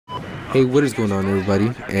Hey, what is going on,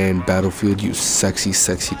 everybody? And Battlefield, you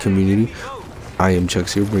sexy community. I am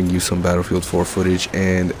Chux here, bringing you some Battlefield 4 footage.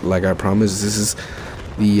 And like I promised, this is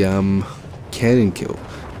the cannon kill.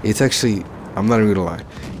 It's actually, I'm not even gonna lie,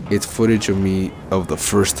 it's footage of me of the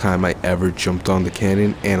first time I ever jumped on the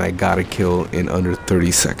cannon and I got a kill in under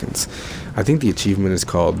 30 seconds. I think the achievement is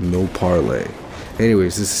called No Parlay.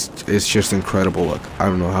 Anyways, it's just incredible luck. I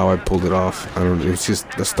don't know how I pulled it off. I don't know, it's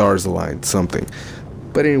just the stars aligned, something.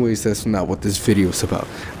 But anyways, that's not what this video is about.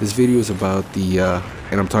 This video is about the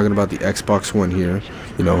and I'm talking about the Xbox One here,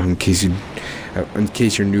 you know, in case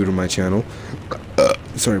you're new to my channel.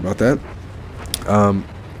 Sorry about that.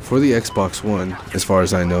 For the Xbox One, as far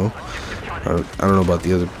as I know, I don't know about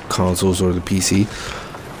the other consoles or the PC.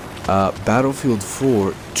 Battlefield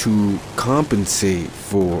 4, to compensate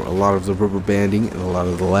for a lot of the rubber banding and a lot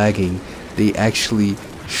of the lagging, they actually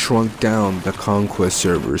shrunk down the conquest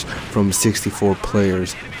servers from 64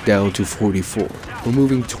 players down to 44,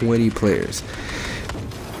 removing 20 players.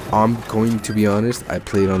 I'm going to be honest, I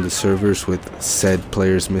played on the servers with said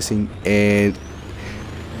players missing, and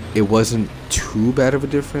it wasn't too bad of a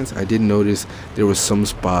difference. I did notice there was some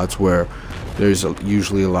spots where there's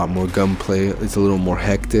usually a lot more gunplay. It's a little more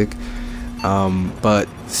hectic, but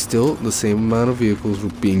still the same amount of vehicles were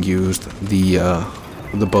being used.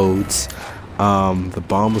 The boats, the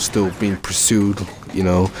bomb was still being pursued. You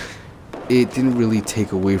know, it didn't really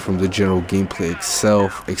take away from the general gameplay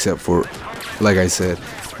itself, except for, like I said,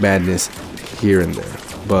 madness here and there.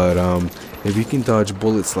 But if you can dodge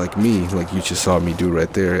bullets like me, like you just saw me do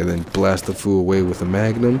right there, and then blast the fool away with a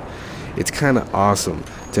magnum, it's kind of awesome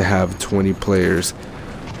to have 20 players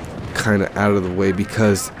kind of out of the way.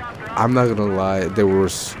 Because I'm not gonna lie, there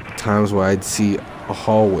was times where I'd see a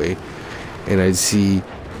hallway and I'd see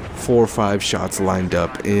 4 or 5 shots lined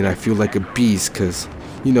up, and I feel like a beast, because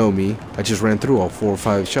you know me, I just ran through all 4 or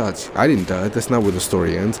 5 shots. I didn't die. That's not where the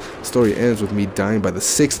story ends. The story ends with me dying by the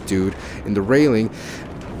 6th dude in the railing.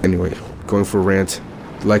 Anyway, going for a rant.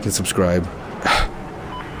 Like and subscribe.